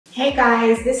Hey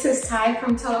guys, this is Ty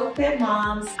from Total Fit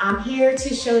Moms. I'm here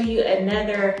to show you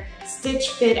another Stitch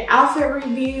Fit outfit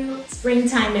review.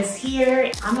 Springtime is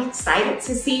here. I'm excited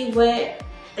to see what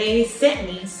they sent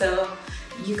me. So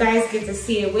you guys get to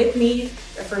see it with me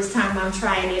the first time I'm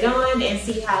trying it on and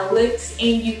see how it looks,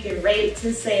 and you can rate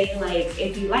to say like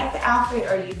if you like the outfit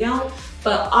or you don't.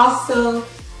 But also,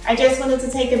 I just wanted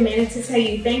to take a minute to tell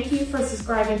you thank you for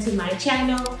subscribing to my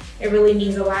channel. It really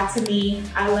means a lot to me.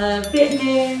 I love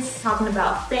fitness, talking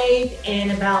about faith,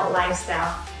 and about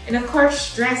lifestyle. And of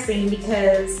course, dressing,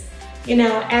 because, you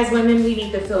know, as women, we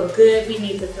need to feel good, we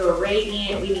need to feel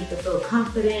radiant, we need to feel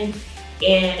confident.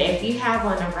 And if you have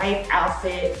on the right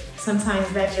outfit,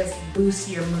 sometimes that just boosts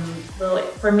your mood. Well,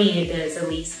 for me, it does at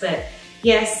least. But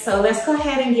yes, so let's go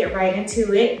ahead and get right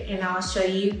into it, and I'll show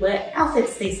you what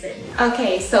outfits they sent me.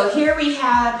 Okay, so here we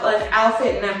have an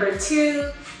outfit number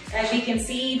 2. As you can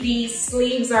see, these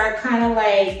sleeves are kind of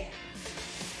like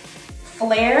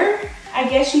flare, I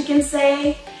guess you can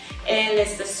say. And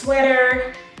it's the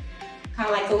sweater, kind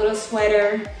of like a little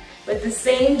sweater with the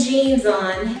same jeans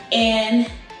on,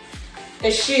 and the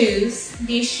shoes.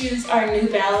 These shoes are New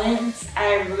Balance.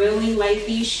 I really like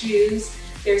these shoes.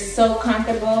 They're so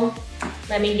comfortable.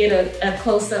 Let me get a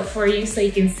close-up for you so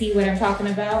you can see what I'm talking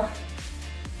about.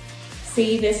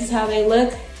 See, this is how they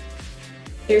look.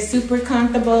 They're super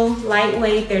comfortable,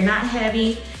 lightweight, they're not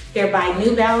heavy. They're by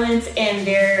New Balance, and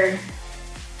they're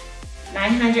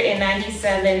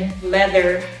 997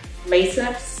 leather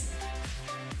lace-ups.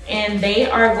 And they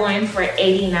are going for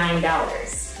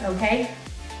 $89, okay?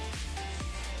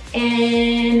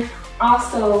 And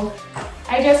also,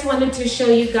 I just wanted to show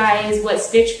you guys what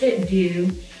Stitch Fit do.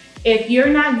 If you're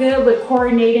not good with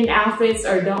coordinating outfits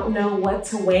or don't know what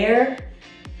to wear,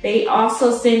 they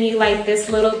also send you like this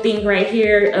little thing right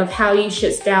here of how you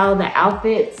should style the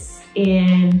outfits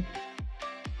and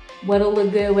what'll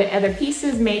look good with other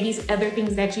pieces, maybe other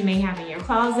things that you may have in your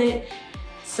closet.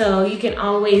 So you can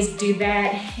always do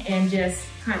that and just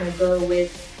kind of go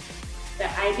with the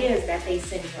ideas that they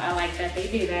send you. I like that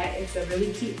they do that. It's a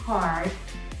really cute card.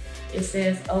 It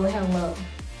says, "Oh, hello,"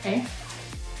 okay?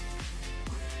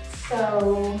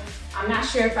 So I'm not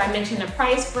sure if I mentioned the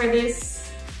price for this.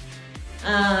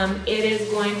 It is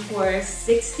going for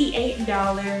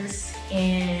 $68,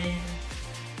 and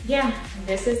yeah,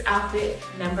 this is outfit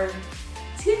number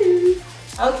 2.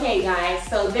 Okay guys,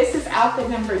 so this is outfit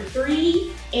number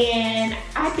 3, and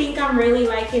I think I'm really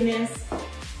liking this.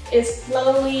 It's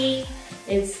flowy,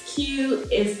 it's cute,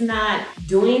 it's not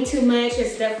doing too much.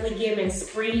 It's definitely giving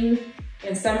spring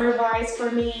and summer vibes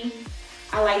for me.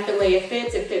 I like the way it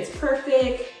fits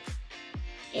perfect.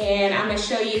 And I'm gonna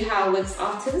show you how it looks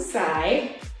off to the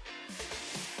side.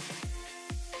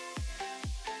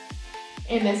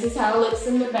 And this is how it looks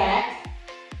in the back.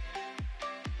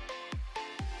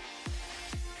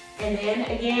 And then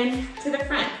again to the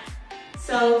front.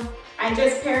 So I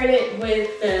just paired it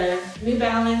with the New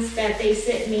Balance that they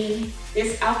sent me.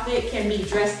 This outfit can be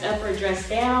dressed up or dressed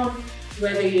down,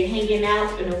 whether you're hanging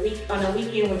out on a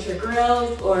weekend with your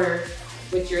girls, or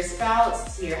with your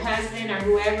spouse, your husband, or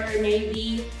whoever it may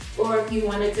be, or if you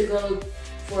wanted to go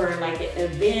for like an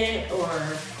event or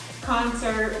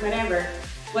concert,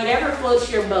 whatever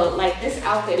floats your boat. Like, this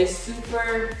outfit is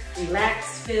super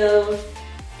relaxed filled.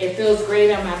 It feels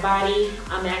great on my body.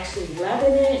 I'm actually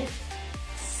loving it.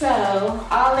 So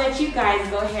I'll let you guys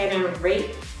go ahead and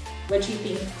rate what you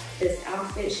think this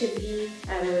outfit should be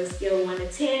out of a scale of 1 to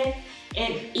 10,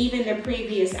 and even the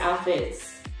previous outfits.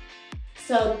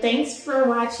 So thanks for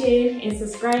watching and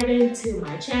subscribing to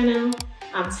my channel.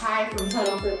 I'm Ty from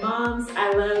Total Fit Moms.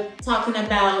 I love talking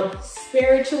about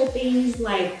spiritual things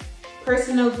like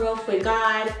personal growth with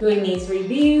God, doing these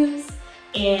reviews.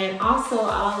 And also,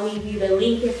 I'll leave you the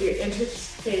link if you're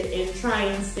interested in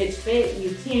trying Stitch Fit.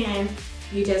 You can.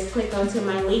 You just click onto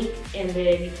my link, and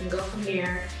then you can go from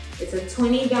there. It's a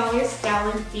 $20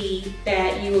 styling fee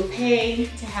that you will pay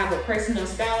to have a personal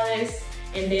stylist.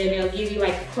 And then they'll give you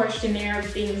like a questionnaire of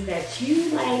things that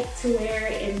you like to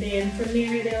wear. And then from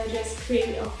there, they'll just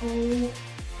create a whole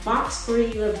box for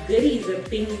you of goodies, of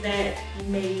things that you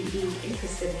may be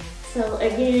interested in. So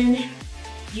again,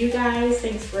 you guys,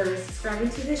 thanks for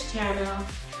subscribing to this channel.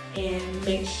 And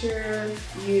make sure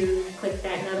you click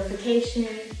that notification.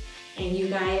 And you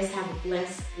guys have a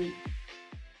blessed week.